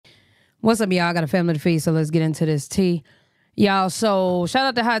What's up, y'all? I got a family to feed, so let's get into this tea. Y'all, so shout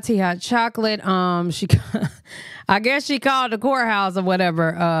out to Hot Tea Hot Chocolate. She, I guess she called the courthouse or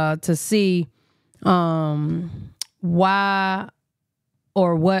whatever to see why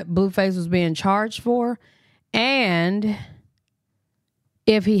or what Blueface was being charged for and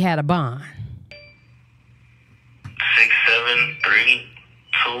if he had a bond.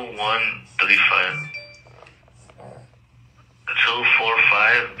 6732135.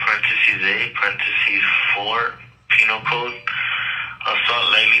 245 parentheses A parentheses 4 penal code.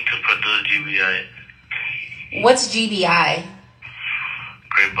 Assault likely to produce GBI. What's GBI?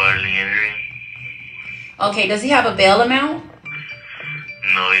 Great bodily injury. Okay, does he have a bail amount?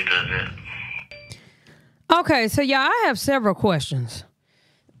 No, he doesn't. Okay, so y'all, I have several questions.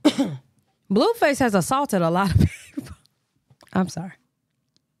 Blueface has assaulted a lot of people. I'm sorry.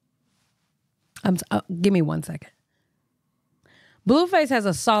 Give me 1 second. Blueface has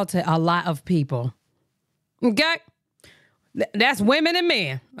assaulted a lot of people. Okay? That's women and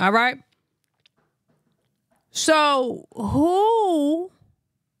men. All right? So, who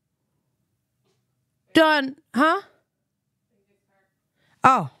done, huh?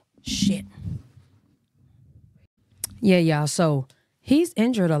 Oh, shit. Yeah, y'all. So, he's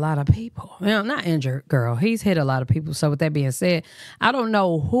injured a lot of people. Well, not injured, girl. He's hit a lot of people. So, with that being said, I don't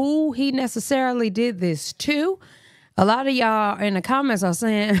know who he necessarily did this to. A lot of y'all in the comments are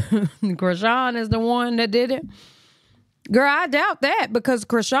saying Chrisean is the one that did it. Girl, I doubt that because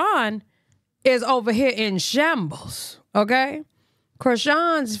Chrisean is over here in shambles, okay?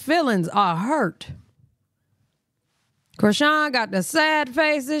 Chrisean's feelings are hurt. Chrisean got the sad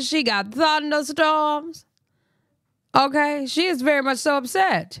faces. She got thunderstorms. Okay? She is very much so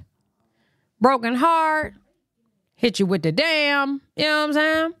upset. Broken heart. Hit you with the damn. You know what I'm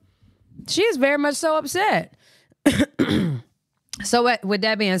saying? She is very much so upset. So with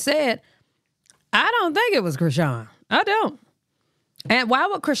that being said, I don't think it was Chrisean. I don't. And why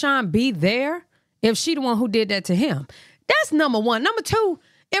would Chrisean be there if she the one who did that to him? That's number one. Number two,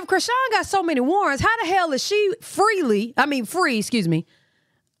 if Chrisean got so many warrants, how the hell is she free,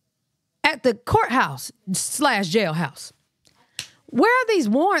 at the courthouse / jailhouse? Where are these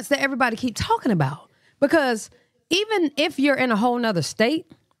warrants that everybody keep talking about? Because even if you're in a whole nother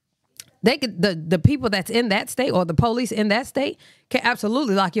state, they could, the people that's in that state or the police in that state can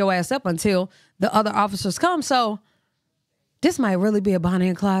absolutely lock your ass up until the other officers come. So this might really be a Bonnie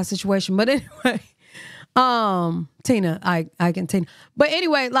and Clyde situation. But anyway, Tina, I can Tina. But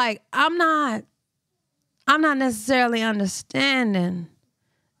anyway, like I'm not necessarily understanding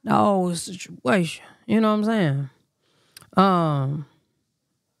the whole situation. You know what I'm saying?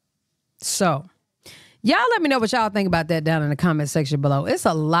 So y'all let me know what y'all think about that down in the comment section below. It's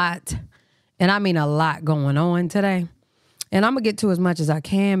a lot. And I mean a lot going on today. And I'm going to get to as much as I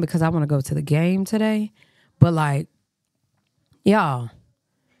can because I want to go to the game today. But like, y'all,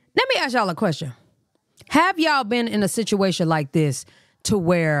 let me ask y'all a question. Have y'all been in a situation like this to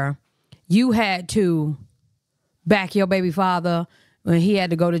where you had to back your baby father when he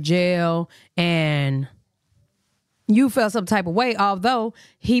had to go to jail and you felt some type of way, although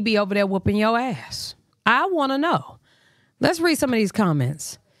he be over there whooping your ass? I want to know. Let's read some of these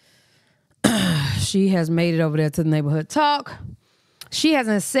comments. She has made it over there to the neighborhood talk. She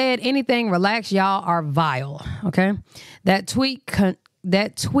hasn't said anything. Relax, y'all are vile. Okay, that tweet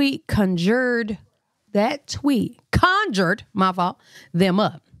conjured my fault them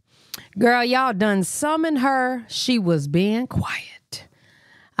up. Girl, y'all done summoned her. She was being quiet.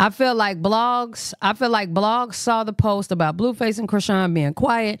 I feel like blogs saw the post about Blueface and Chrisean being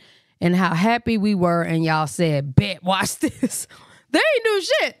quiet and how happy we were, and y'all said, bet, watch this. They ain't do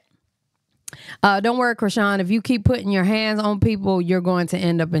shit. Don't worry, Chrisean. If you keep putting your hands on people, you're going to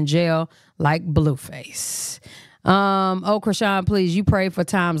end up in jail like Blueface. Oh, Chrisean, please, you pray for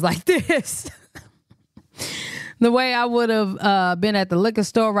times like this. The way I would have been at the liquor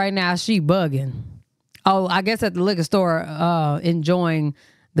store right now, she bugging. Oh, I guess at the liquor store, enjoying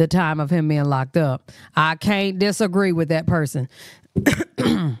the time of him being locked up. I can't disagree with that person.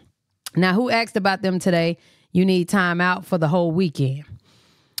 Now, who asked about them today? You need time out for the whole weekend.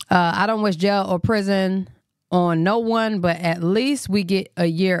 I don't wish jail or prison on no one, but at least we get a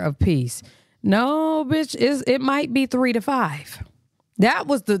year of peace. No, bitch, it might be 3 to 5. That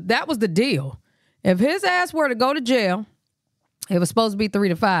was the deal. If his ass were to go to jail, it was supposed to be 3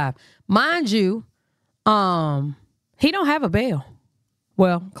 to 5. Mind you, he don't have a bail.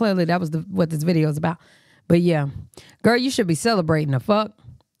 Well, clearly that was what this video is about. But yeah, girl, you should be celebrating the fuck.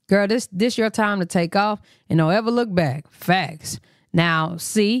 Girl, this your time to take off and don't ever look back. Facts. Now,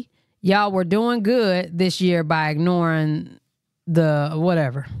 see, y'all were doing good this year by ignoring the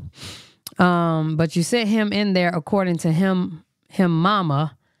whatever. But you sent him in there according to him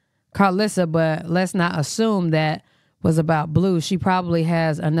mama, Carlissa, but let's not assume that was about Blue. She probably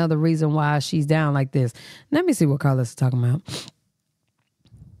has another reason why she's down like this. Let me see what Carlissa's talking about.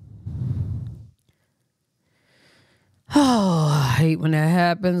 Oh, I hate when that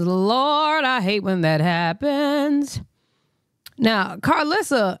happens. Lord, I hate when that happens. Now,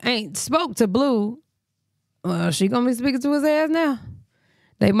 Carlissa ain't spoke to Blue. Well, she gonna be speaking to his ass now.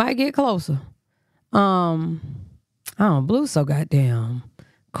 They might get closer. Blue's so goddamn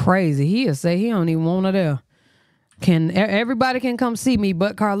crazy. He'll say he don't even want her there. Everybody can come see me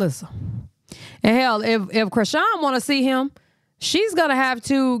but Carlissa. And hell, if Chrisean want to see him, she's gonna have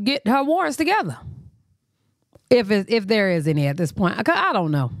to get her warrants together. If there is any at this point. I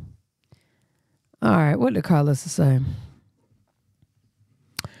don't know. All right, what did Carlissa say?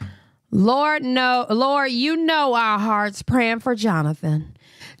 Lord, you know our hearts praying for Jonathan.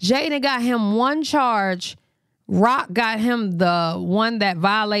 Jaden got him one charge. Rock got him the one that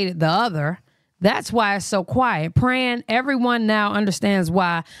violated the other. That's why it's so quiet. Praying, everyone now understands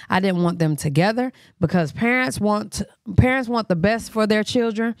why I didn't want them together, because parents want the best for their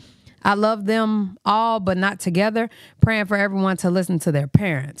children. I love them all, but not together. Praying for everyone to listen to their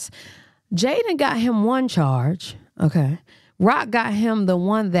parents. Jaden got him one charge. Okay. Rock got him the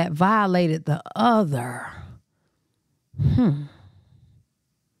one that violated the other.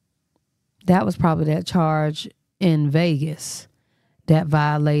 That was probably that charge in Vegas that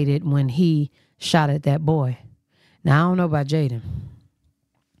violated when he shot at that boy. Now, I don't know about Jaden.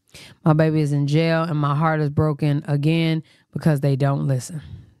 My baby is in jail and my heart is broken again because they don't listen.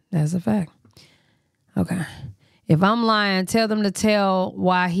 That's a fact. Okay. If I'm lying, tell them to tell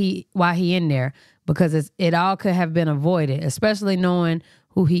why he in there, because it all could have been avoided, especially knowing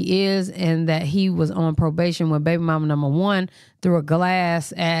who he is and that he was on probation when baby mama number 1 threw a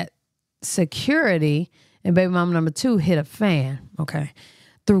glass at security and baby mama number 2 hit a fan. Okay.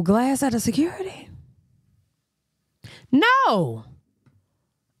 Threw glass at a security? No.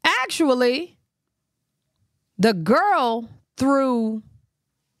 Actually, the girl threw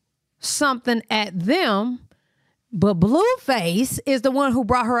something at them, but Blueface is the one who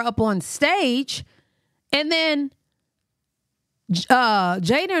brought her up on stage, and then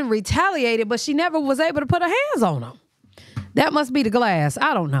Jaden retaliated, but she never was able to put her hands on him. That must be the glass.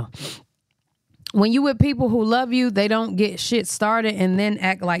 I don't know. When you with people who love you, they don't get shit started and then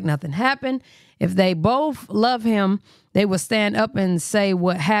act like nothing happened. If they both love him, they would stand up and say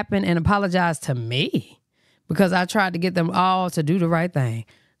what happened and apologize to me because I tried to get them all to do the right thing.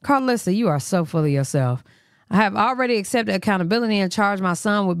 Carlissa, you are so full of yourself. I have already accepted accountability and charged my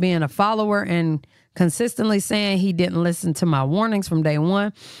son with being a follower and consistently saying he didn't listen to my warnings from day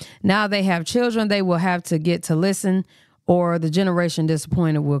one. Now they have children. They will have to get to listen, or the generation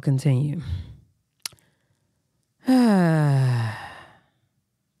disappointed will continue.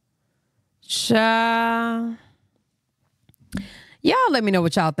 Child. Y'all let me know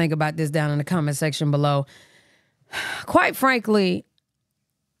what y'all think about this down in the comment section below. Quite frankly,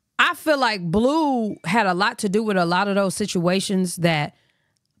 I feel like Blue had a lot to do with a lot of those situations that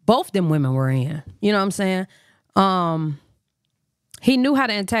both them women were in. You know what I'm saying? He knew how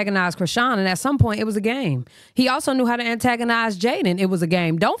to antagonize Chrisean, and at some point it was a game. He also knew how to antagonize Jaden. It was a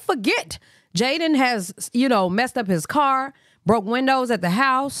game. Don't forget, Jaden has, messed up his car, broke windows at the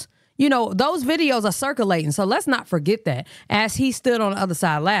house. Those videos are circulating. So let's not forget that, as he stood on the other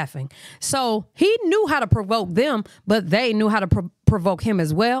side laughing. So he knew how to provoke them, but they knew how to provoke him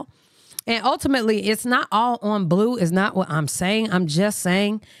as well. And ultimately, it's not all on Blue. It's not what I'm saying. I'm just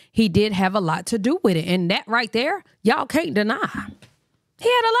saying he did have a lot to do with it. And that right there, y'all can't deny. He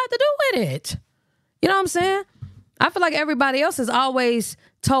had a lot to do with it. You know what I'm saying? I feel like everybody else is always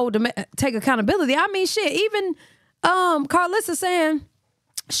told to take accountability. I mean, shit, even Carlissa saying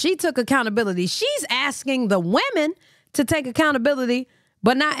she took accountability. She's asking the women to take accountability,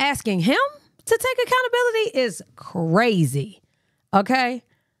 but not asking him to take accountability is crazy. Okay?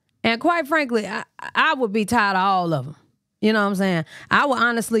 And quite frankly, I would be tired of all of them. You know what I'm saying? I would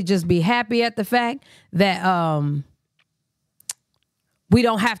honestly just be happy at the fact that we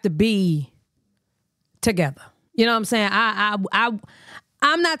don't have to be together. You know what I'm saying?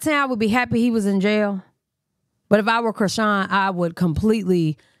 I'm not saying I would be happy he was in jail, but if I were Chrisean, I would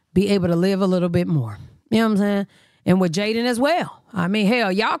completely be able to live a little bit more. You know what I'm saying? And with Jaden as well. I mean,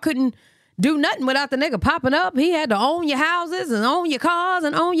 hell, y'all couldn't do nothing without the nigga popping up. He had to own your houses and own your cars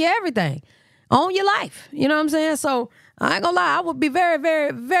and own your everything. Own your life. You know what I'm saying? So I ain't gonna lie, I would be very,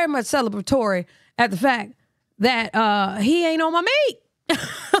 very, very much celebratory at the fact that he ain't on my meat.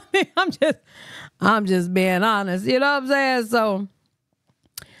 I mean, I'm just being honest. You know what I'm saying? So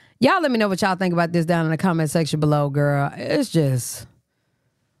Y'all let me know what y'all think about this down in the comment section below, girl. It's just,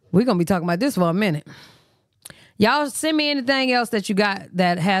 we're going to be talking about this for a minute. Y'all send me anything else that you got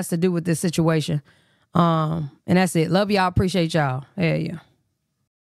that has to do with this situation. And that's it. Love y'all. Appreciate y'all. Yeah, yeah.